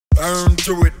burn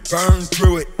through it, burn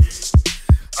through it.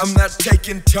 I'm not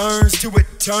taking turns to it,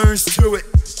 turns to it.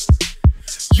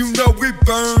 You know we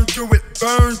burn through it,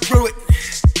 burn through it.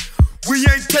 We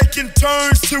ain't taking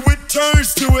turns to it,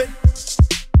 turns to it.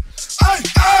 Ay,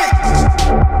 ay!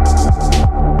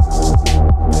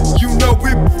 You know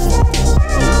we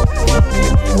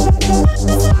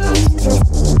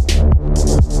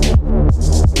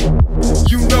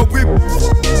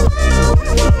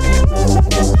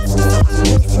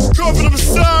Coughing up a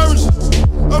sirens,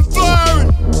 I'm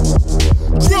firing.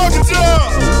 Crocodile,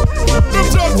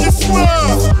 lift off your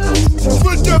smile.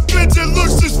 With that bitch that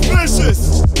looks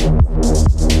suspicious.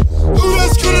 Who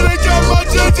else could've they got my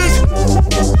digits?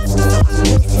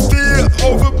 Fear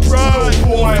over pride,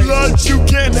 blood you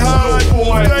can't hide.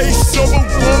 Face of a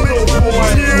woman,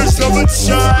 tears of a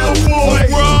child.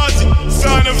 Rising,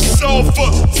 sign of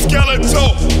sulfur,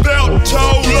 skeletal, belt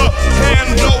toller,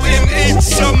 handle in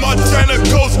each of my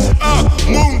tentacles.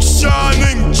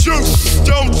 Moonshining juice,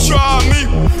 don't try me.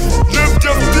 Live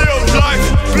to feel life,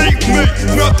 beat me,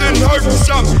 nothing hurts.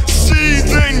 I'm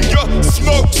seething, your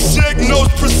smoke signals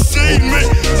precede me.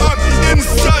 I'm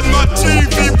inside my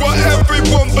TV where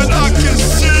everyone but I can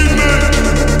see me.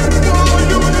 Are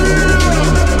you here?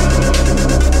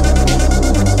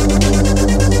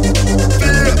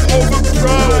 Fear over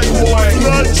pride,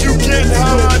 blood you can't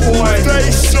hide.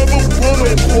 Face of a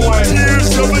woman,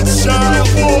 tears of a child.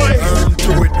 Burn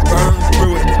through it, burn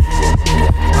through it.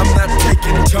 I'm not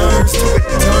taking turns to it,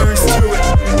 turns to it.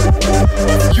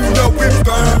 You know we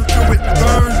burn through it,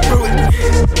 burn through it.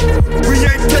 We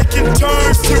ain't taking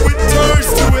turns to it, turns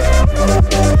to it.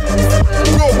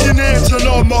 Broken ends on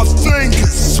all my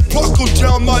fingers, buckle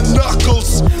down my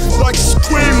knuckles like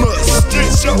screamers.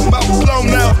 Stitch up my blown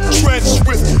out trench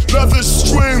with leather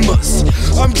streamers.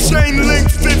 I'm chain link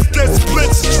fit that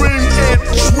split stream and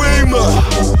dreamer.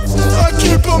 I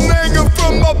keep a manga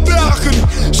from my balcony,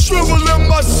 shriveling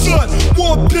my sun.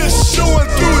 One piece showing